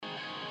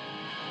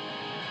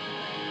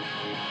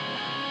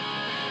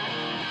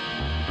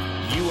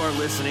are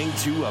listening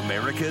to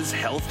America's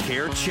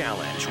Healthcare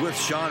Challenge with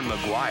Sean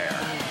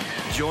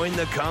McGuire. Join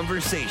the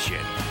conversation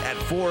at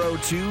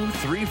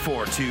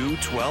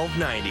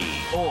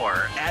 402-342-1290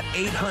 or at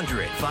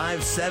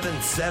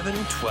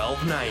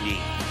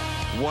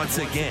 800-577-1290. Once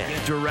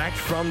again, direct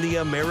from the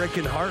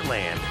American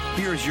heartland,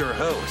 here's your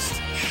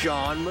host,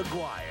 Sean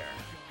McGuire.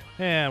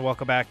 And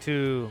welcome back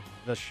to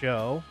the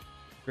show.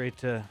 Great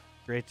to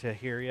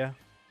hear you.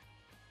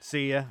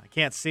 See you. I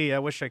can't see you. I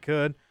wish I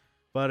could.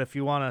 But if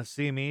you want to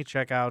see me,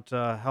 check out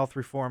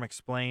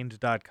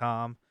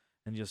healthreformexplained.com,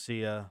 and you'll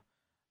see a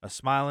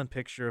smiling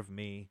picture of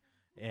me,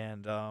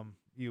 and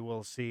you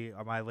will see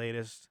my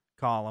latest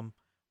column,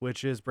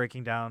 which is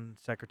breaking down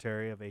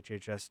Secretary of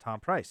HHS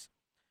Tom Price,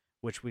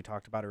 which we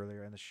talked about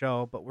earlier in the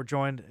show. But we're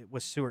joined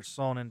with Stuart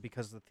Slonin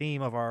because the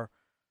theme of our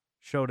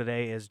show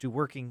today is, do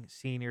working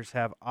seniors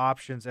have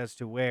options as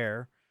to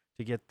where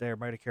to get their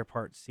Medicare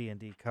Part C and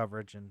D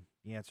coverage? And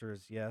the answer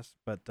is yes.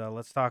 But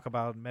let's talk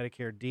about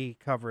Medicare D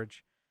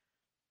coverage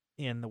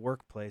in the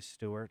workplace,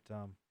 Stuart.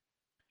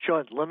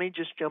 Sean, let me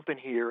just jump in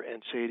here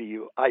and say to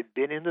you, I've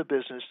been in the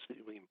business,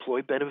 the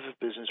employee benefit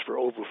business, for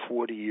over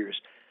 40 years.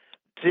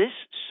 This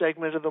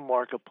segment of the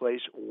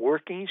marketplace,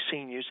 working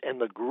seniors, and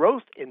the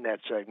growth in that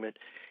segment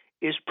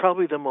is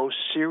probably the most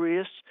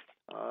serious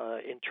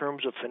in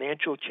terms of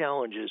financial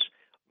challenges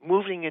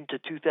moving into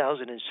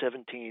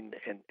 2017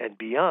 and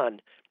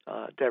beyond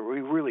that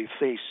we really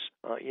face,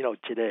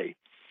 today.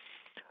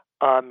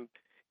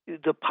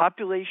 The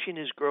population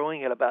is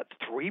growing at about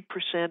 3%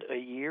 a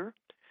year,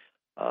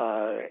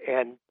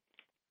 and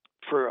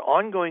for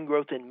ongoing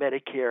growth in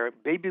Medicare,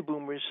 baby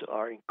boomers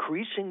are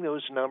increasing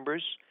those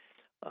numbers.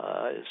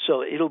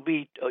 So it'll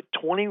be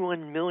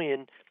 21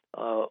 million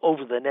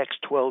over the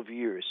next 12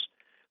 years.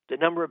 The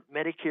number of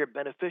Medicare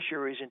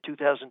beneficiaries in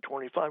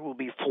 2025 will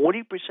be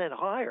 40%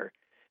 higher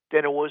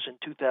than it was in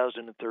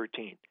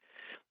 2013.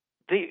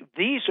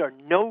 These are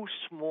no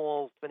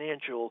small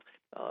financial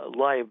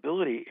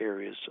liability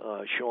areas,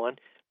 Sean,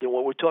 than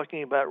what we're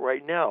talking about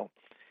right now.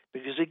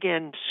 Because,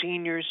 again,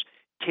 seniors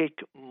take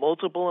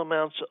multiple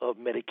amounts of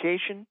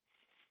medication.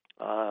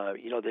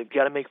 They've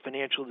got to make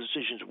financial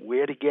decisions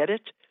where to get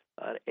it.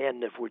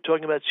 And if we're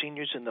talking about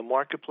seniors in the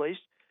marketplace,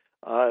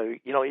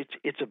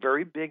 it's a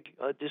very big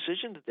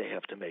decision that they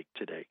have to make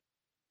today.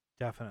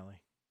 Definitely.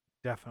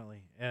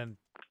 And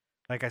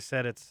like I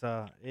said, it's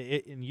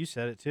and you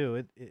said it too.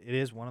 It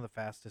is one of the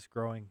fastest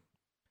growing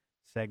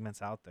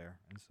segments out there,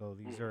 and so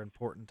these are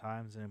important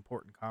times and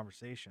important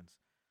conversations.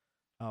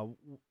 So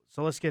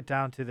let's get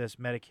down to this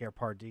Medicare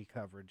Part D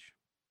coverage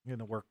in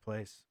the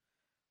workplace.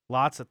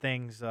 Lots of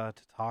things to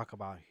talk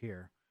about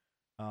here.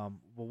 Well,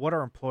 what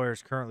are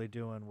employers currently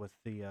doing with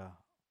the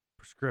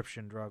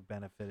prescription drug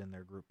benefit in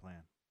their group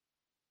plan?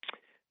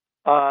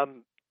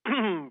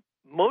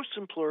 Most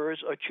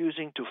employers are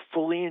choosing to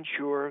fully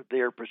insure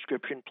their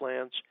prescription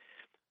plans.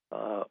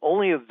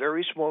 Only a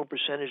very small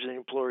percentage of the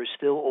employers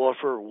still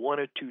offer 1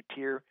 or 2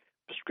 tier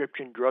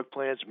prescription drug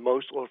plans.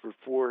 Most offer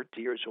 4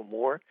 tiers or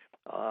more.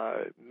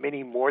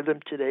 Many more of them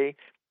today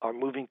are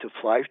moving to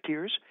 5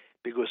 tiers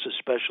because of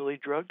specialty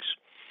drugs.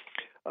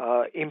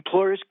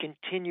 Employers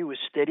continue a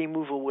steady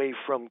move away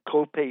from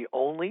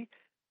copay-only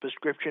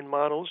prescription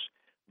models.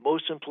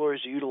 Most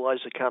employers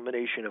utilize a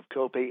combination of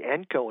copay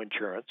and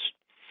coinsurance.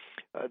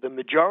 The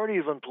majority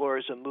of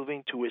employers are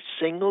moving to a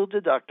single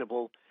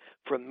deductible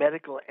for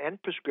medical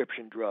and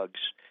prescription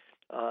drugs.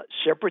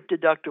 Separate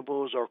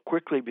deductibles are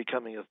quickly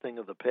becoming a thing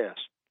of the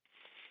past.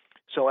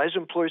 So as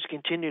employers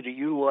continue to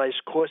utilize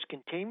cost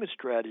containment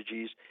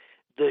strategies,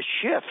 the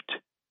shift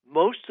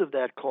most of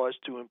that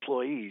cost to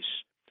employees.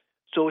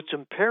 So it's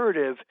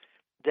imperative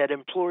that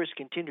employers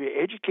continue to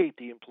educate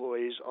the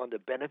employees on the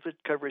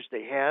benefit coverage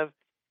they have,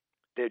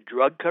 their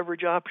drug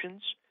coverage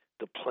options,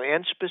 the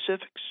plan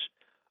specifics,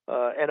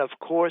 and of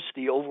course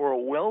the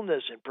overall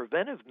wellness and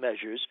preventive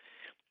measures,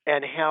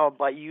 and how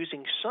by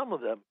using some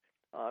of them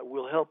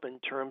will help in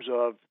terms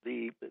of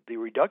the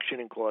reduction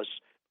in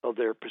costs of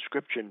their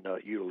prescription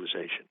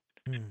utilization.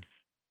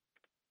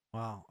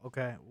 Wow.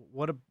 Okay.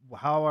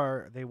 How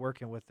are they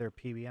working with their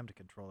PBM to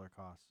control their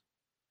costs?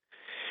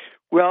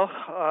 Well,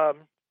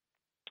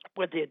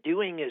 what they're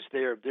doing is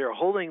they're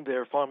holding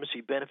their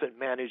pharmacy benefit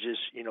managers,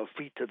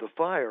 feet to the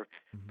fire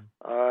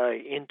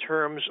in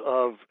terms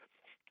of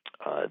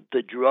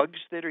the drugs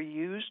that are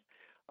used,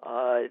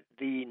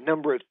 the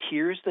number of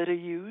tiers that are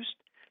used,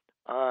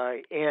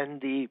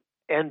 and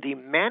the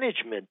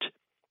management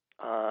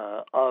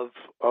of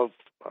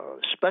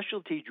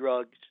specialty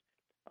drugs,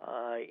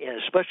 and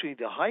especially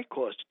the high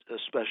cost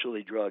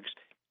specialty drugs,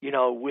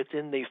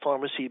 within the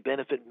pharmacy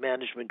benefit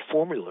management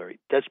formulary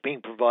that's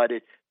being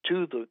provided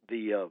to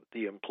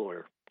the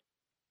employer.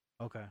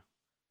 Okay.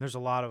 There's a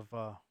lot of.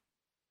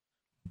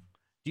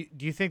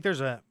 Do you think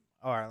there's a?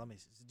 All right. Let me.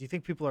 Do you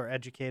think people are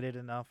educated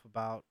enough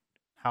about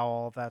how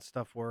all of that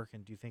stuff work,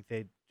 and do you think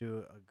they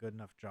do a good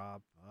enough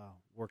job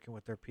working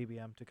with their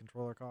PBM to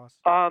control their costs?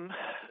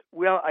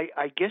 Well,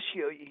 I guess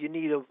you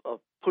need to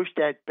push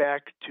that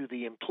back to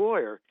the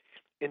employer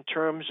in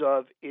terms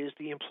of, is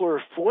the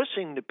employer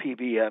forcing the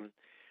PBM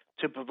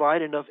to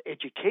provide enough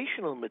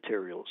educational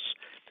materials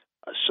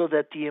so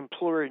that the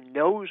employer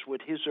knows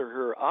what his or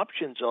her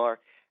options are,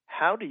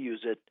 how to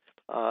use it,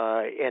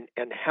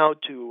 and how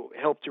to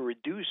help to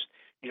reduce,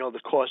 the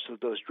cost of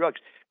those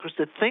drugs. Because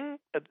the thing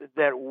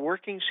that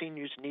working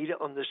seniors need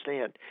to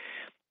understand,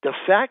 the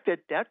fact that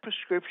that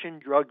prescription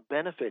drug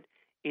benefit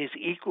is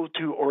equal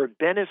to or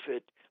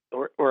benefit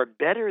or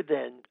better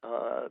than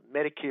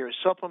Medicare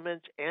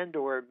supplements and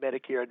or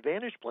Medicare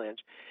Advantage plans,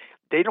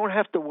 they don't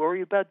have to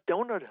worry about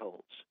donut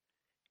holes.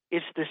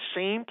 It's the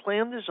same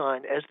plan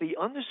design as the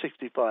under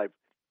 65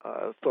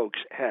 folks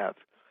have.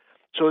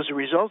 So as a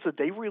result, that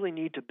they really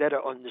need to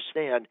better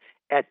understand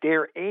at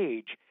their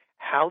age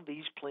how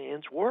these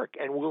plans work,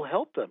 and will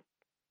help them.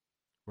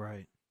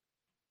 Right.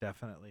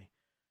 Definitely.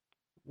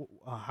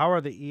 How are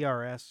the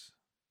ERs,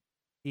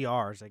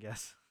 I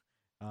guess,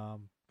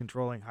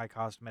 controlling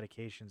high-cost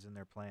medications in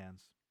their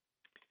plans?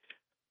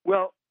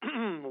 Well,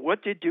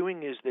 what they're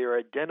doing is they're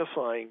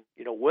identifying,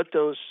 what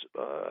those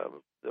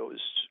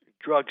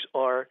drugs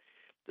are,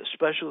 the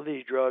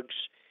specialty drugs,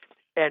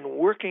 and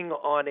working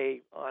on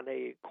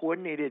a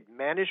coordinated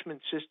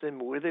management system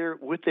with their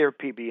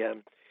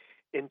PBM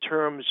in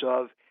terms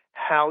of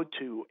how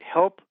to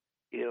help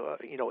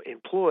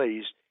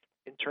employees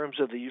in terms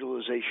of the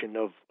utilization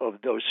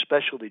of those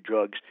specialty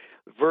drugs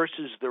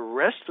versus the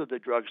rest of the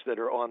drugs that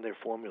are on their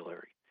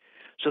formulary.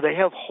 So they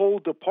have whole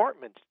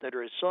departments that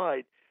are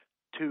assigned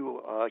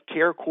to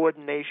care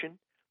coordination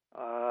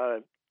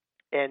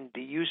and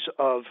the use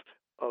of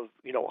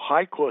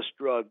high cost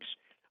drugs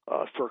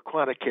for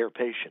chronic care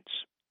patients.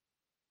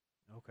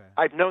 Okay.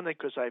 I've known that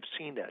because I've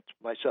seen that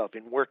myself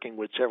in working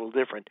with several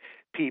different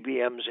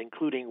PBMs,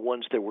 including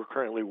ones that we're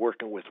currently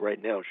working with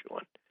right now,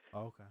 Sean.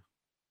 Okay.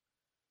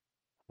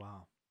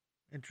 Wow.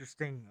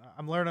 Interesting.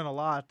 I'm learning a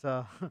lot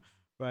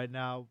right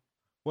now.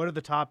 What are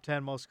the top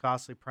 10 most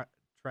costly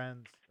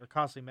trends or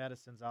costly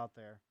medicines out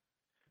there?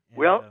 And,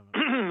 well,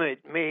 it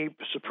may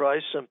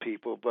surprise some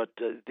people, but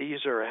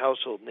these are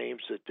household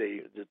names that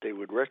they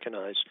would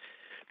recognize.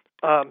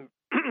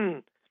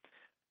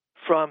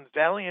 From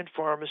Valiant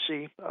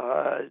Pharmacy,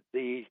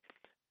 the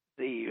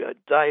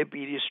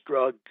diabetes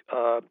drug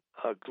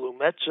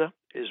Glumetza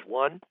is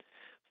one.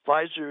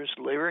 Pfizer's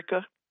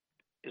Lyrica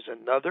is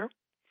another.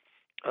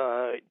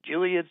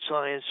 Gilead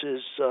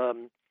Sciences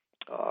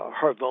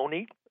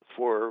Harvoni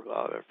for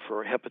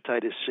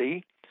hepatitis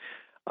C,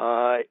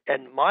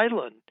 and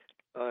Mylan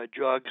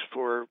drugs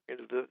for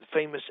the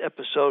famous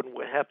episode and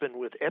what happened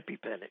with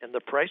EpiPen, and the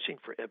pricing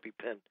for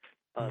EpiPen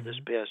this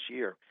past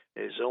year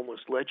is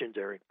almost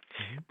legendary.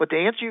 Mm-hmm. But to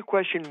answer your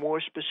question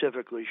more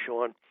specifically,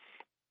 Sean,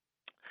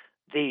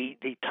 the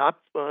top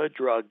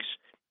drugs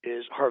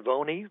is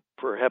Harvoni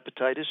for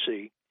hepatitis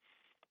C,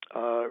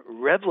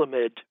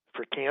 Revlimid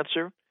for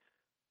cancer,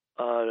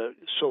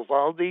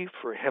 Sovaldi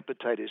for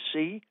hepatitis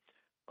C,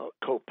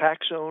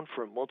 Copaxone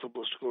for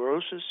multiple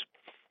sclerosis,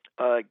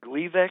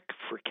 Gleevec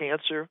for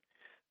cancer,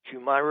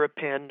 Humira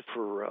Pen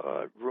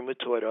for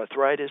rheumatoid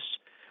arthritis,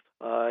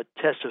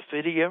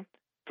 Tesifidia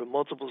for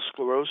multiple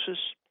sclerosis,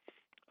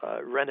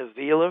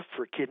 Renavila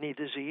for kidney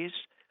disease,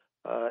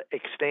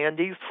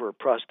 Xtandi for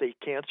prostate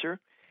cancer,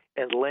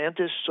 and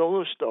Lantus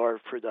Solostar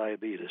for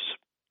diabetes.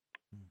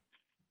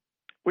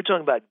 We're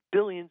talking about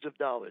billions of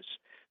dollars.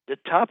 The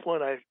top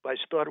one I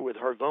started with,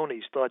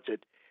 Harvoni, starts at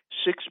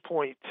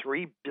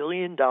 $6.3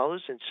 billion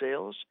in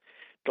sales.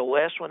 The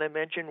last one I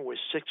mentioned was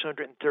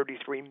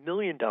 $633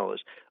 million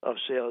of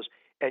sales.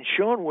 And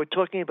Sean, we're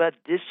talking about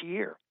this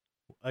year.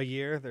 A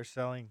year they're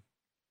selling?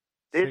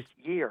 This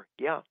year,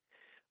 yeah.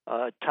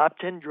 Top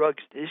 10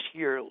 drugs this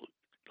year,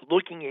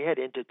 looking ahead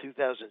into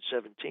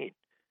 2017.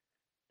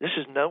 This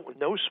is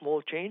no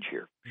small change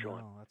here, Sean.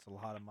 No, that's a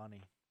lot of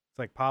money. It's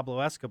like Pablo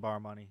Escobar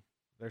money.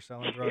 They're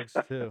selling drugs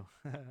too.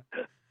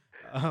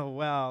 Oh,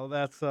 wow,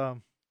 that's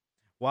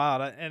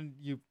wild. And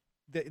you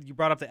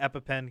brought up the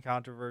EpiPen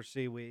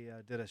controversy. We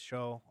did a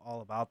show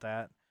all about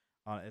that.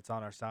 It's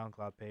on our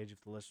SoundCloud page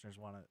if the listeners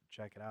want to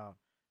check it out.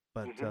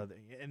 But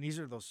and these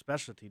are those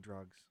specialty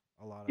drugs.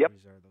 A lot of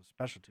these are those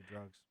specialty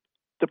drugs.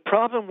 The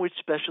problem with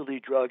specialty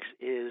drugs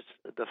is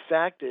the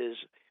fact is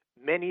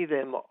many of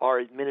them are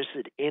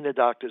administered in a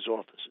doctor's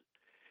office.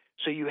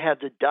 So you have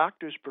the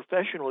doctor's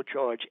professional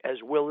charge as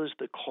well as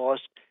the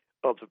cost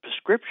of the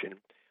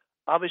prescription.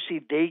 Obviously,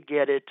 they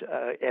get it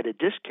at a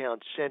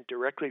discount sent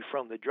directly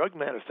from the drug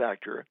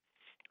manufacturer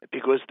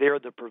because they're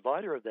the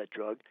provider of that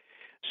drug.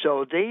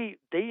 So they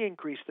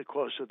increase the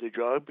cost of the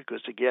drug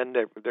because, again,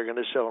 they're going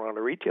to sell it on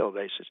a retail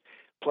basis,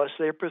 plus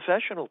their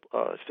professional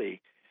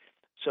fee.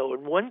 So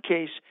in one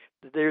case,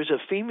 there's a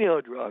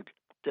female drug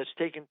that's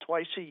taken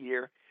twice a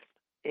year,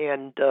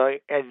 and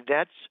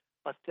that's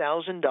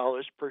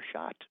 $1,000 per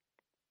shot.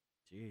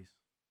 Jeez,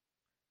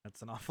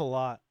 that's an awful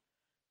lot.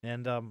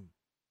 And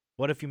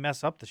what if you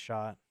mess up the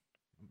shot?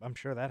 I'm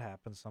sure that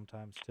happens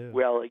sometimes too.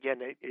 Well, again,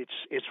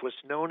 it's what's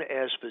known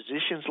as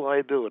physician's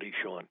liability,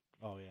 Sean.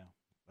 Oh yeah,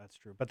 that's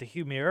true. But the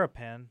Humira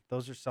pen,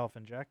 those are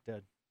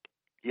self-injected.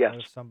 Yes.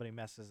 What if somebody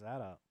messes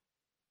that up?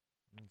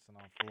 It's an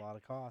awful lot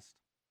of cost.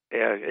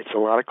 Yeah, it's a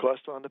lot of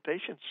cost on the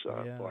patient's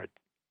part.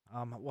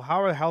 Well,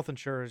 how are health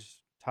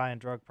insurers tying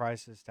drug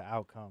prices to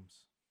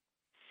outcomes?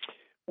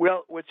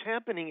 Well, what's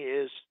happening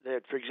is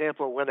that, for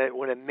example, when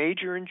a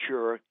major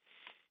insurer,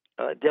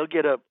 they'll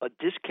get a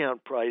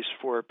discount price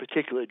for a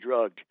particular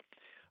drug,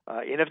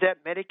 and if that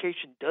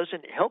medication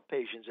doesn't help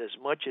patients as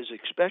much as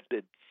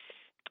expected,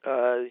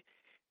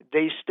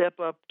 they step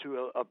up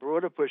to a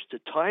broader push to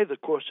tie the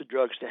cost of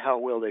drugs to how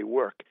well they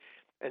work.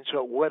 And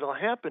so what will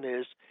happen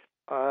is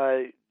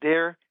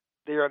their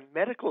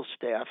medical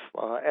staff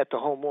at the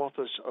home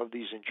office of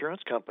these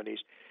insurance companies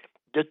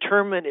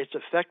determine its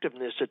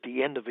effectiveness at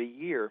the end of a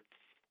year,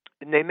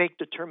 and they make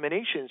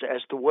determinations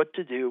as to what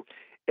to do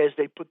as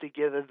they put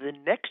together the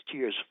next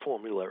year's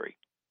formulary.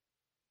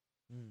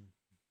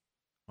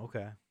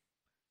 Okay.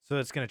 So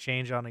it's going to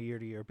change on a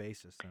year-to-year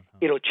basis then, huh?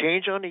 It'll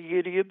change on a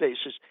year-to-year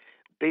basis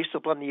based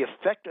upon the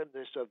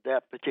effectiveness of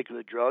that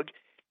particular drug.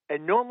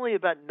 And normally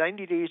about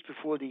 90 days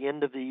before the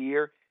end of the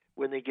year,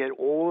 when they get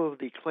all of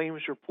the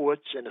claims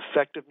reports and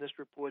effectiveness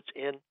reports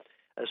in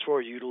as far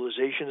as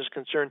utilization is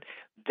concerned,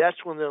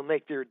 that's when they'll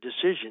make their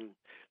decision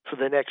for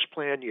the next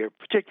plan year.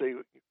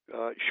 Particularly,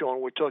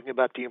 Sean, we're talking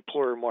about the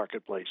employer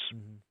marketplace.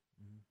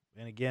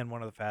 And again,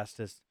 one of the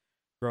fastest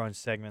growing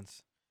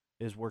segments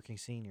is working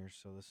seniors,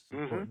 so this is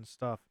important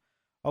stuff.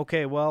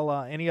 Okay, well,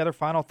 any other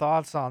final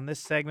thoughts on this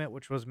segment,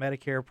 which was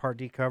Medicare Part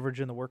D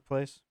coverage in the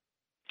workplace?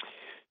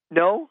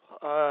 No,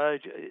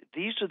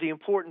 these are the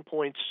important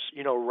points.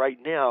 Right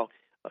now,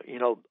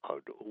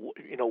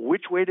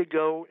 which way to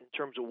go in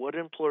terms of what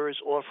employer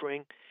is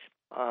offering,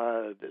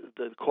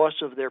 the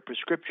cost of their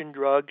prescription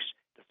drugs,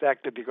 the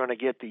fact that they're going to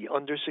get the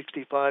under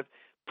 65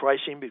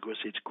 pricing because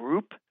it's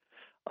group,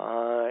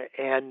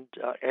 and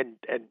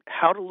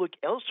how to look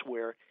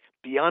elsewhere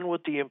beyond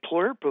what the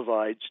employer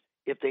provides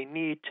if they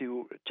need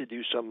to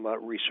do some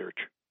research.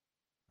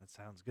 That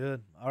sounds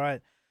good. All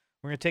right.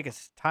 We're going to take a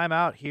time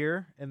out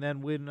here, and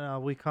then when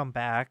we come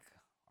back,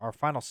 our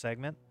final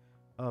segment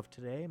of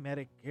today,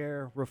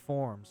 Medicare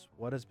reforms.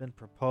 What has been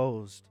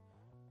proposed?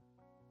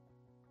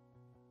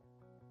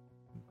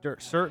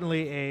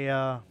 Certainly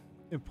a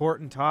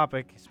important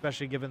topic,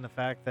 especially given the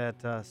fact that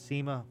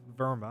Seema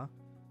Verma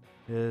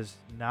is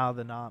now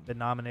been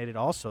nominated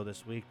also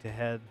this week to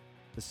head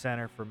the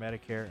Center for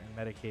Medicare and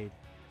Medicaid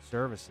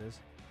Services.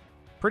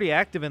 Pretty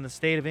active in the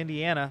state of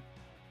Indiana,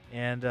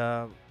 and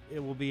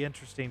it will be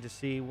interesting to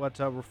see what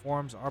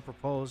reforms are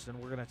proposed, and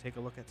we're going to take a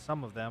look at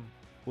some of them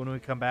when we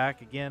come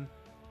back. Again,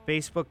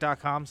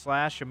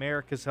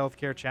 Facebook.com/America's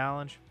Healthcare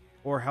Challenge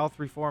or Health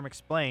Reform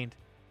Explained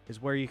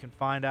is where you can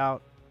find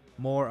out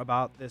more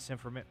about this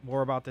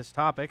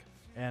topic,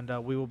 and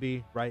we will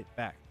be right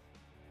back.